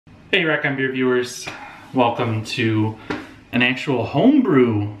Hey Rack on Beer viewers, welcome to an actual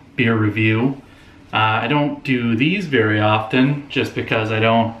homebrew beer review. I don't do these very often just because I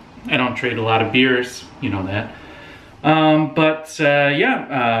don't trade a lot of beers, you know that.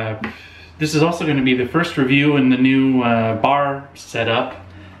 This is also going to be the first review in the new bar setup.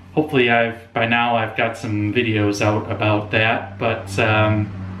 Hopefully by now I've got some videos out about that, but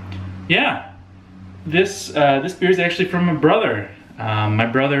yeah, this beer is actually from my brother. My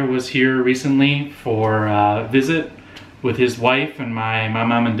brother was here recently for a visit with his wife and my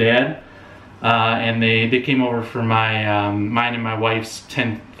mom and dad, and they came over for mine and my wife's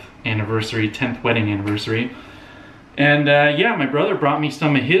 10th wedding anniversary. And yeah, my brother brought me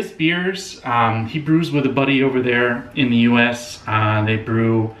some of his beers. He brews with a buddy over there in the U.S. They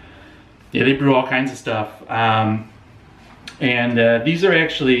brew all kinds of stuff. These are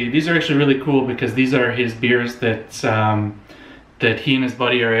actually really cool because these are his beers that he and his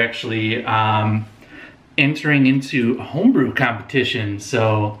buddy are actually entering into a homebrew competition.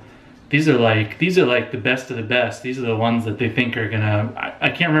 So these are like the best of the best. These are the ones that they think are gonna.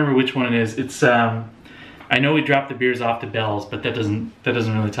 I can't remember which one it is. It's I know we dropped the beers off to Bell's, but that doesn't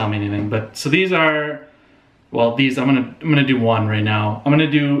really tell me anything. But so these are, well, these I'm gonna do one right now. I'm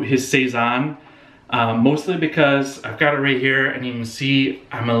gonna do his Saison. Mostly because I've got it right here and you can see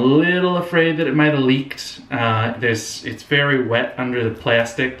I'm a little afraid that it might have leaked. It's very wet under the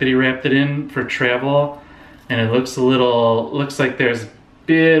plastic that he wrapped it in for travel, and it looks like there's a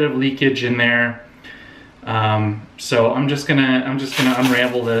bit of leakage in there. So I'm just gonna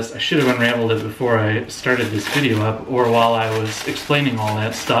unravel this. I should have unraveled it before I started this video up, or while I was explaining all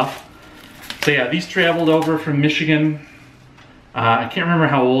that stuff. So yeah, these traveled over from Michigan. I can't remember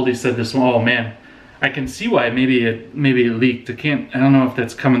how old he said this one. Oh man. I can see why maybe it leaked. I don't know if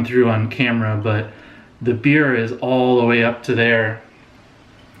that's coming through on camera, but the beer is all the way up to there.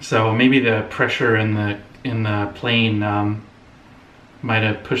 So maybe the pressure in the plane might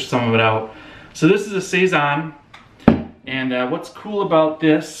have pushed some of it out. So this is a Saison, and what's cool about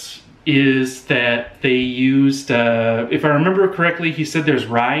this is that they used, if I remember correctly, he said there's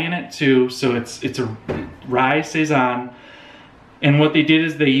rye in it too. So it's a rye Saison. And what they did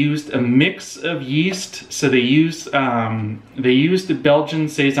is they used a mix of yeast. So they used the Belgian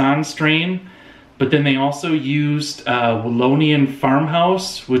Saison strain, but then they also used Wallonian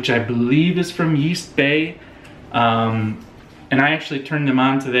Farmhouse, which I believe is from Yeast Bay. And I actually turned them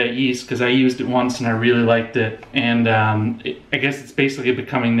on to that yeast because I used it once and I really liked it. And I guess it's basically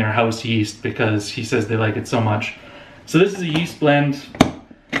becoming their house yeast because he says they like it so much. So this is a yeast blend.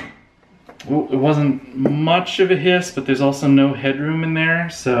 It wasn't much of a hiss, but there's also no headroom in there,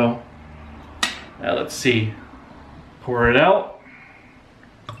 so let's see. Pour it out.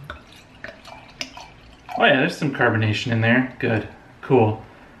 Oh yeah, there's some carbonation in there. Good, cool.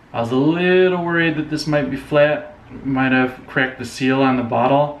 I was a little worried that this might be flat. Might have cracked the seal on the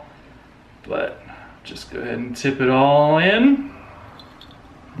bottle, but just go ahead and tip it all in.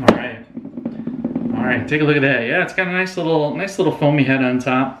 All right, take a look at that. Yeah, it's got a nice little foamy head on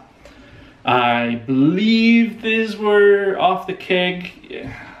top. I believe these were off the keg.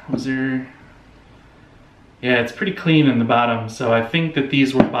 Was there? Yeah, it's pretty clean in the bottom, so I think that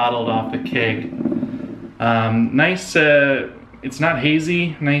these were bottled off the keg. Nice, it's not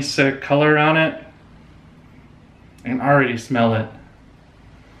hazy, nice color on it. I can already smell it.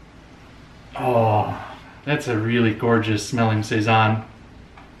 Oh, that's a really gorgeous smelling Saison.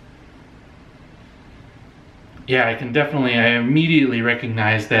 Yeah, I immediately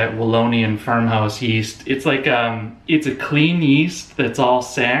recognize that Wallonian Farmhouse yeast. It's like, it's a clean yeast that's all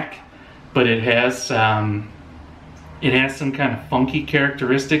sack, but it has some kind of funky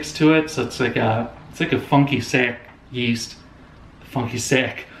characteristics to it. So it's like a funky sack yeast. Funky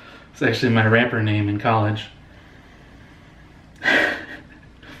sack. It's actually my rapper name in college.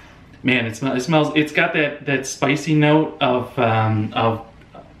 Man, it smells. It's got that spicy note of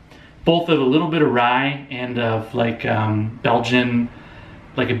both of a little bit of rye and of like a Belgian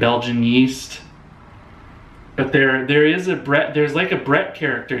yeast. But there's like a Brett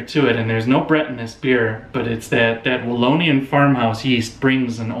character to it, and there's no Brett in this beer, but it's that Wallonian Farmhouse yeast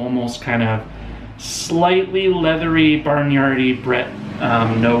brings an almost kind of slightly leathery, barnyardy Brett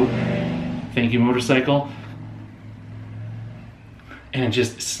note. Thank you, motorcycle. And it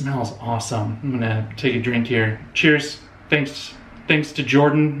just smells awesome. I'm gonna take a drink here. Cheers. Thanks to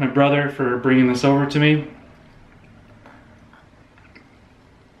Jordan, my brother, for bringing this over to me.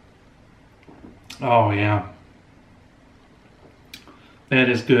 Oh yeah. That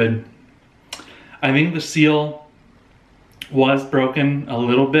is good. I think the seal was broken a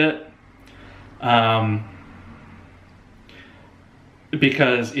little bit.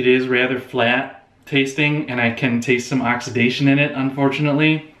 because it is rather flat tasting, and I can taste some oxidation in it,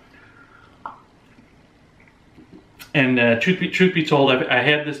 unfortunately. And truth be told, I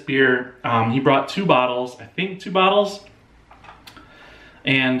had this beer. He brought 2 bottles, I think 2 bottles,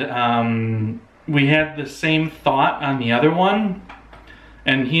 and we had the same thought on the other one,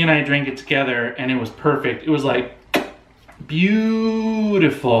 and he and I drank it together, and it was perfect. It was like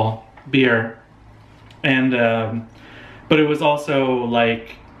beautiful beer, and but it was also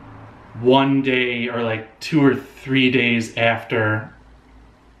like 1 day or like 2 or 3 days after,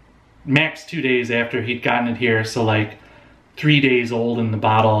 max 2 days after he'd gotten it here, so like 3 days old in the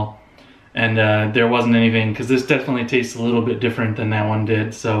bottle, and there wasn't anything, because this definitely tastes a little bit different than that one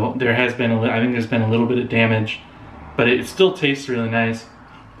did, so there has been I think there's been a little bit of damage, but it still tastes really nice.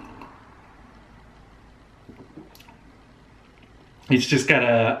 It's just got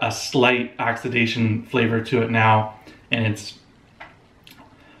a slight oxidation flavor to it now, and it's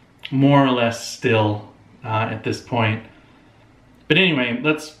more or less still at this point. But anyway,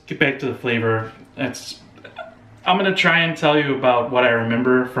 let's get back to the flavor. I'm gonna try and tell you about what I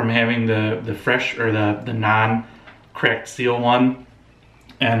remember from having the fresh or the non-cracked seal one,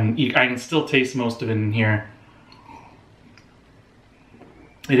 and I can still taste most of it in here.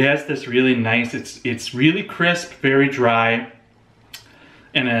 It has this really nice, it's really crisp, very dry,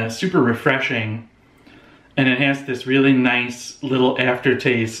 and super refreshing, and it has this really nice little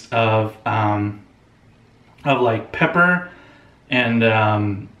aftertaste of like pepper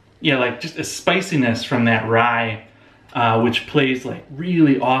and yeah, like just a spiciness from that rye, which plays like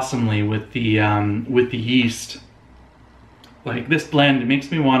really awesomely with the yeast. Like this blend, it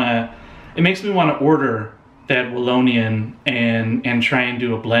makes me wanna order that Wallonian and try and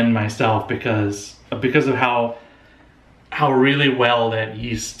do a blend myself, because of how really well that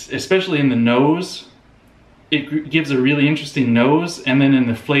yeast, especially in the nose, it gives a really interesting nose, and then in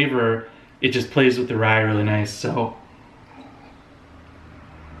the flavor, it just plays with the rye really nice. So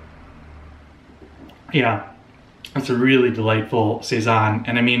yeah, it's a really delightful Saison.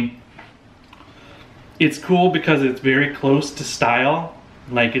 And I mean, it's cool because it's very close to style.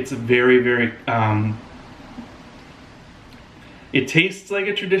 Like it's a very, it tastes like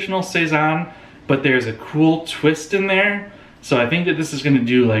a traditional Saison, but there's a cool twist in there. So I think that this is gonna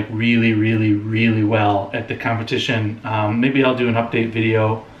do like really well at the competition. Maybe I'll do an update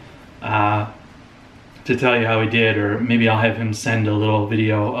video to tell you how he did, or maybe I'll have him send a little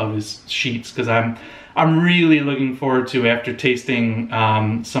video of his sheets, because I'm really looking forward to, after tasting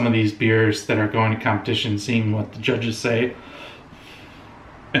some of these beers that are going to competition, seeing what the judges say.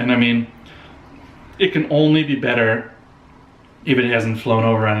 And I mean, it can only be better if it hasn't flown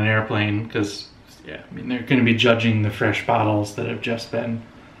over on an airplane, because yeah, I mean, they're going to be judging the fresh bottles that have just been,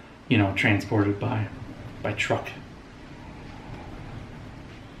 you know, transported by truck.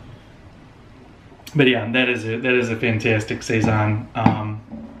 But yeah, that is a fantastic Saison.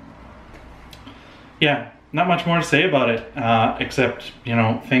 Yeah, not much more to say about it, except, you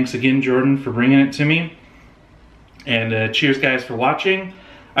know, thanks again, Jordan, for bringing it to me. And cheers, guys, for watching.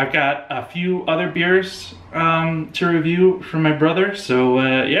 I've got a few other beers to review from my brother, so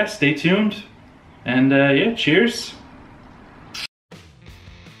yeah, stay tuned. And yeah, cheers.